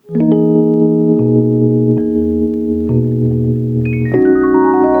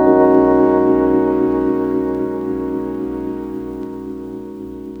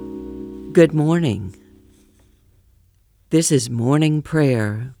Good morning. This is morning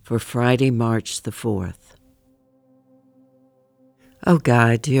prayer for Friday, March the 4th. Oh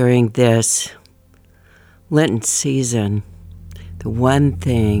God, during this Lenten season, the one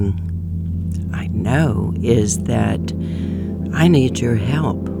thing I know is that I need your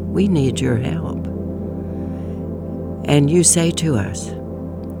help. We need your help. And you say to us,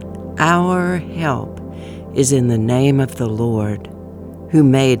 our help is in the name of the Lord, who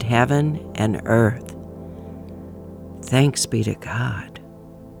made heaven and earth. Thanks be to God.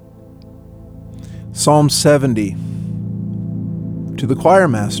 Psalm 70. To the choir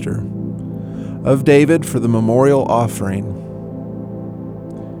master, of David for the memorial offering.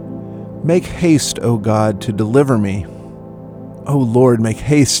 Make haste, O God, to deliver me. O Lord, make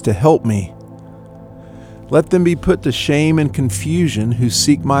haste to help me. Let them be put to shame and confusion who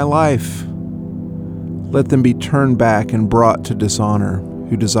seek my life. Let them be turned back and brought to dishonor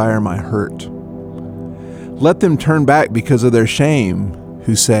who desire my hurt. Let them turn back because of their shame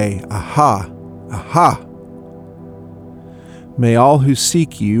who say, Aha, aha. May all who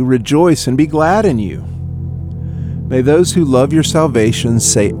seek you rejoice and be glad in you. May those who love your salvation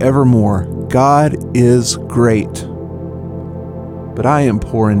say evermore, God is great. But I am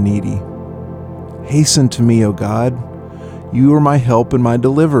poor and needy. Hasten to me, O God. You are my help and my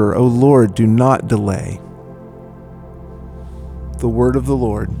deliverer. O Lord, do not delay. The word of the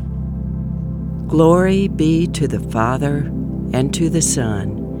Lord. Glory be to the Father, and to the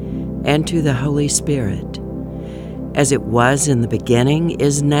Son, and to the Holy Spirit, as it was in the beginning,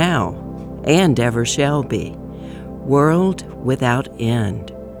 is now, and ever shall be, world without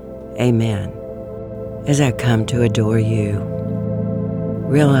end. Amen. As I come to adore you,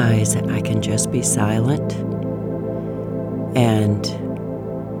 realize that I can just be silent and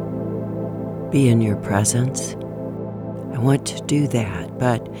be in your presence. I want to do that,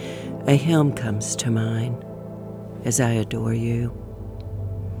 but a hymn comes to mind as I adore you.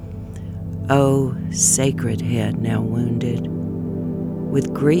 O sacred head now wounded,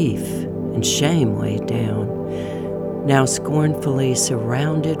 with grief and shame weighed down, now scornfully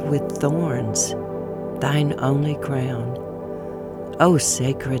surrounded with thorns, thine only crown. O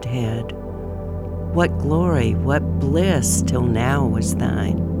sacred head, what glory, what bliss till now was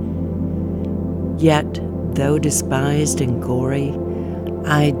thine. Yet, though despised and gory,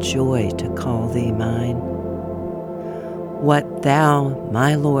 I joy to call thee mine. What thou,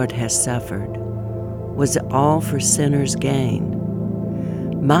 my Lord, hast suffered was all for sinners' gain.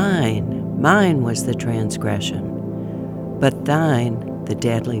 Mine was the transgression, but thine the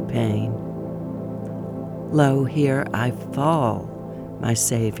deadly pain. Lo, here I fall, my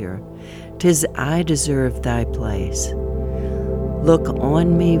Savior, 'tis I deserve thy place. Look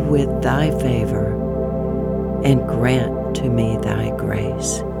on me with thy favor, and grant to me thy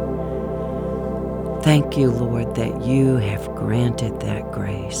grace. Thank you, Lord, that you have granted that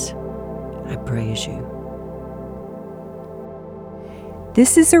grace. I praise you.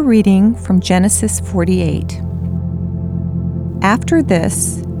 This is a reading from Genesis 48. After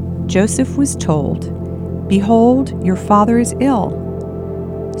this, Joseph was told, Behold, your father is ill.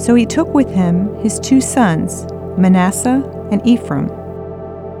 So he took with him his 2 sons, Manasseh and Ephraim.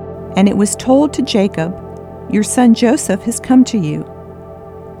 And it was told to Jacob, Your son Joseph has come to you.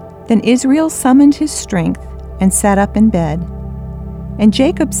 Then Israel summoned his strength and sat up in bed. And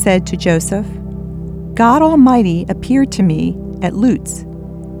Jacob said to Joseph, God Almighty appeared to me at Luz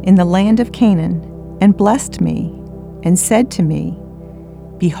in the land of Canaan, and blessed me, and said to me,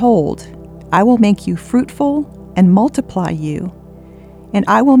 Behold, I will make you fruitful and multiply you, and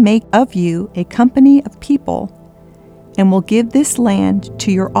I will make of you a company of people, and will give this land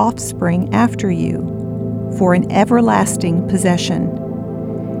to your offspring after you, for an everlasting possession.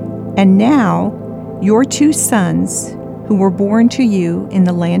 And now your 2 sons, who were born to you in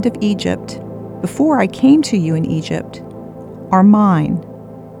the land of Egypt, before I came to you in Egypt, are mine.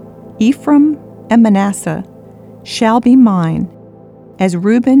 Ephraim and Manasseh shall be mine, as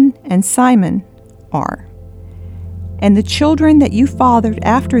Reuben and Simon are. And the children that you fathered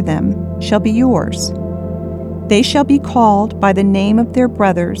after them shall be yours. They shall be called by the name of their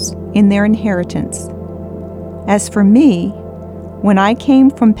brothers in their inheritance. As for me, when I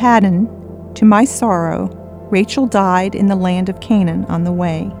came from Paddan, to my sorrow, Rachel died in the land of Canaan on the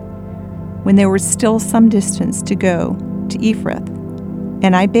way, when there was still some distance to go to Ephrath,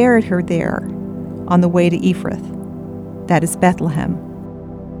 and I buried her there on the way to Ephrath, that is Bethlehem.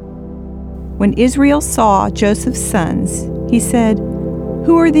 When Israel saw Joseph's sons, he said,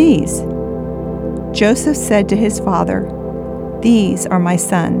 Who are these? Joseph said to his father, These are my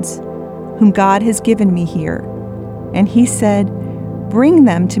sons, whom God has given me here. And he said, Bring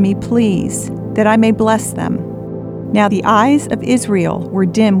them to me, please, that I may bless them." Now the eyes of Israel were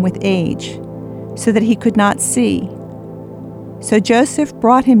dim with age, so that he could not see. So Joseph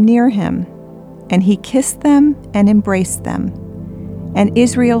brought him near him, and he kissed them and embraced them. And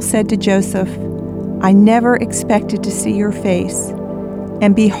Israel said to Joseph, "I never expected to see your face,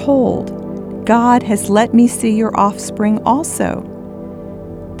 and behold, God has let me see your offspring also."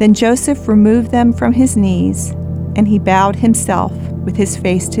 Then Joseph removed them from his knees, and he bowed himself with his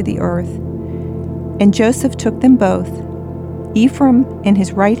face to the earth. And Joseph took them both, Ephraim in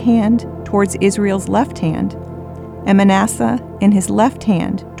his right hand towards Israel's left hand, and Manasseh in his left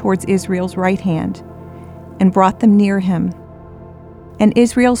hand towards Israel's right hand, and brought them near him. And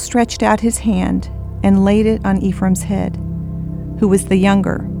Israel stretched out his hand and laid it on Ephraim's head, who was the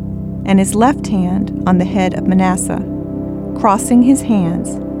younger, and his left hand on the head of Manasseh, crossing his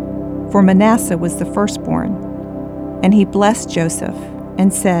hands, for Manasseh was the firstborn. And he blessed Joseph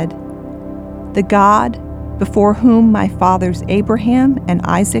and said, "The God before whom my fathers Abraham and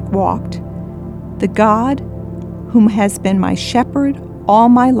Isaac walked, the God whom has been my shepherd all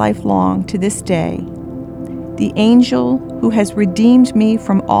my life long to this day, the angel who has redeemed me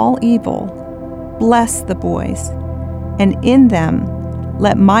from all evil, bless the boys, and in them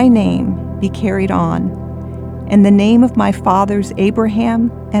let my name be carried on, and the name of my fathers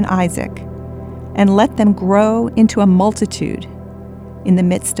Abraham and Isaac, and let them grow into a multitude in the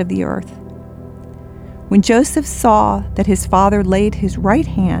midst of the earth." When Joseph saw that his father laid his right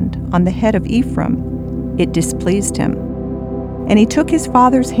hand on the head of Ephraim, it displeased him. And he took his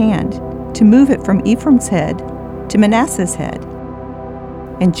father's hand to move it from Ephraim's head to Manasseh's head.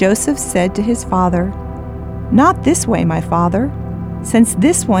 And Joseph said to his father, "Not this way, my father, since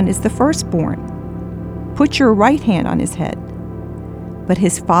this one is the firstborn. Put your right hand on his head." But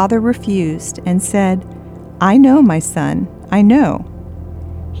his father refused and said, "I know, my son, I know.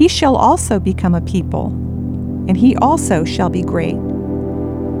 He shall also become a people, and he also shall be great.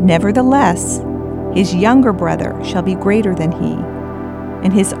 Nevertheless, his younger brother shall be greater than he,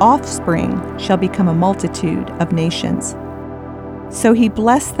 and his offspring shall become a multitude of nations." So he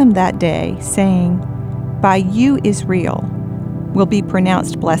blessed them that day, saying, "By you, Israel, will be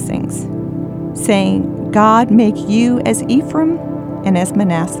pronounced blessings," saying, "God make you as Ephraim and as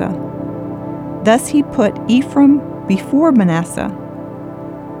Manasseh." Thus he put Ephraim before Manasseh.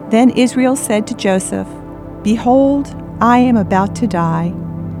 Then Israel said to Joseph, "Behold, I am about to die,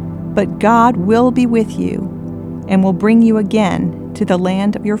 but God will be with you, and will bring you again to the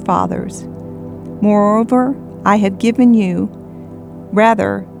land of your fathers. Moreover, I have given you,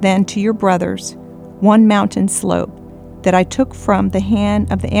 rather than to your brothers, one mountain slope, that I took from the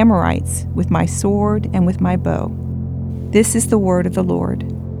hand of the Amorites with my sword and with my bow." This is the word of the Lord.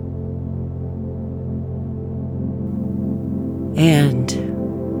 And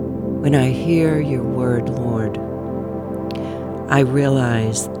when I hear your word, Lord, I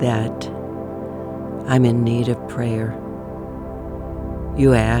realize that I'm in need of prayer.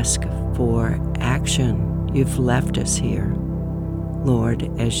 You ask for action. You've left us here, Lord,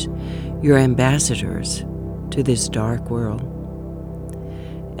 as your ambassadors to this dark world.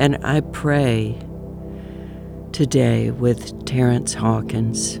 And I pray today with Terrence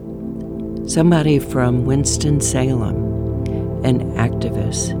Hawkins, somebody from Winston-Salem, an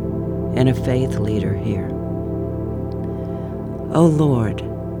activist and a faith leader here. Oh Lord,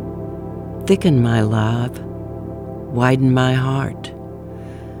 thicken my love, widen my heart,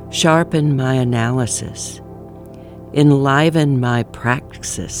 sharpen my analysis, enliven my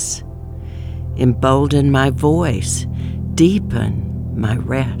praxis, embolden my voice, deepen my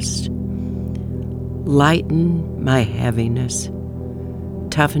rest, lighten my heaviness,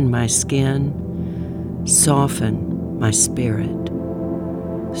 toughen my skin, soften my spirit,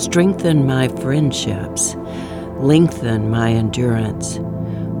 strengthen my friendships, lengthen my endurance,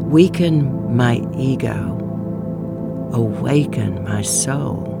 weaken my ego, awaken my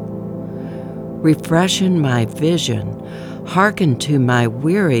soul, refreshen my vision, hearken to my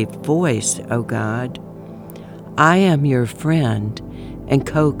weary voice, O God. I am your friend and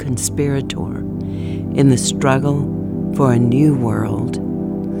co-conspirator in the struggle for a new world,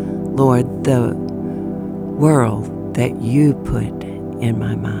 Lord, the world that you put in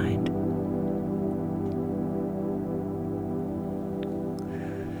my mind.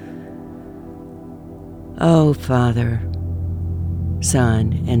 Oh, Father,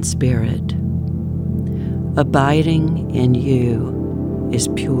 Son, and Spirit, abiding in you is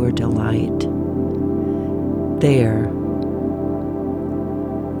pure delight. There,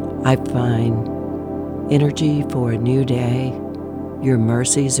 I find energy for a new day. Your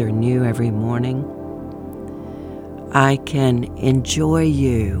mercies are new every morning. I can enjoy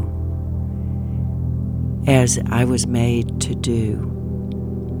you as I was made to do.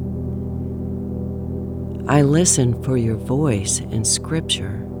 I listen for your voice in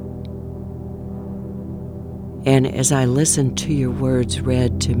Scripture. And as I listen to your words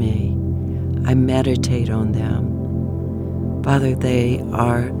read to me, I meditate on them. Father, they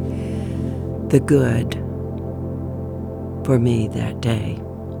are the good for me that day,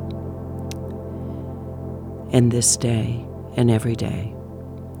 and this day, and every day.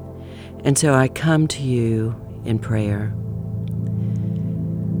 And so I come to you in prayer.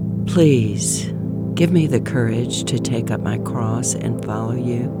 Please give me the courage to take up my cross and follow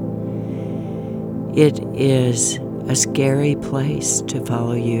you. It is a scary place to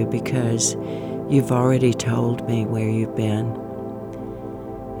follow you because you've already told me where you've been.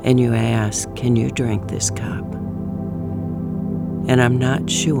 And you ask, can you drink this cup? And I'm not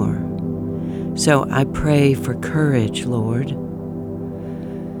sure. So I pray for courage, Lord.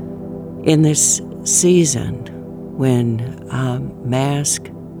 In this season when mask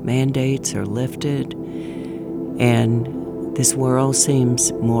mandates are lifted and this world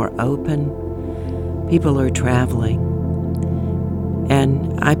seems more open, people are traveling.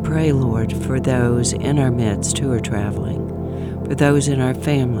 And I pray, Lord, for those in our midst who are traveling, for those in our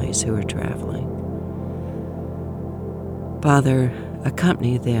families who are traveling. Father,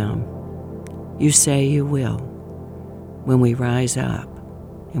 accompany them. You say you will when we rise up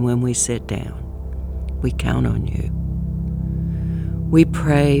and when we sit down. We count on you. We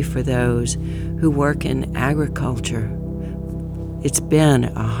pray for those who work in agriculture. It's been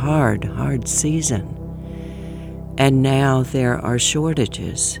a hard season. And now there are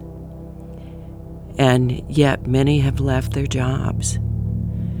shortages. And yet many have left their jobs.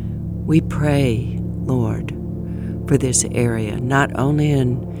 We pray, Lord, for this area, not only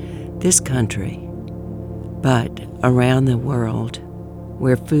in this country, but around the world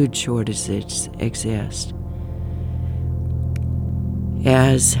where food shortages exist.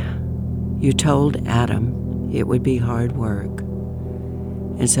 As you told Adam, it would be hard work.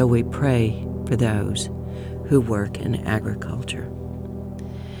 And so we pray for those who work in agriculture.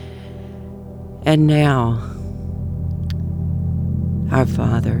 And now, our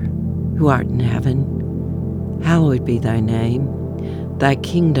Father, who art in heaven, hallowed be thy name. Thy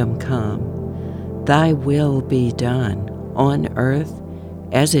kingdom come. Thy will be done on earth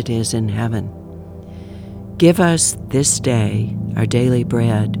as it is in heaven. Give us this day our daily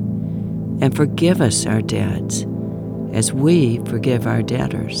bread, and forgive us our debts, as we forgive our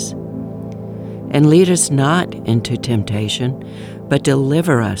debtors. And lead us not into temptation, but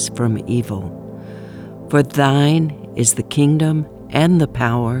deliver us from evil. For thine is the kingdom and the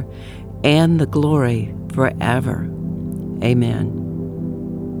power and the glory forever. Amen.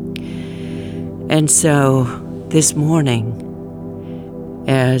 And so this morning,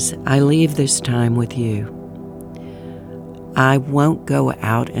 as I leave this time with you, I won't go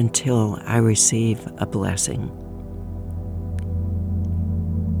out until I receive a blessing.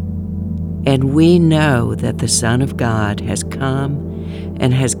 And we know that the Son of God has come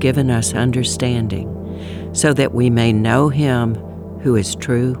and has given us understanding, so that we may know him who is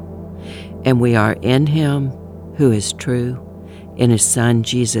true, and we are in him who is true, in his Son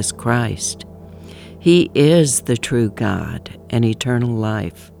Jesus Christ. He is the true God and eternal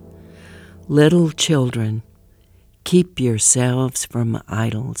life. Little children, keep yourselves from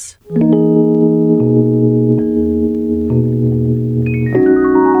idols.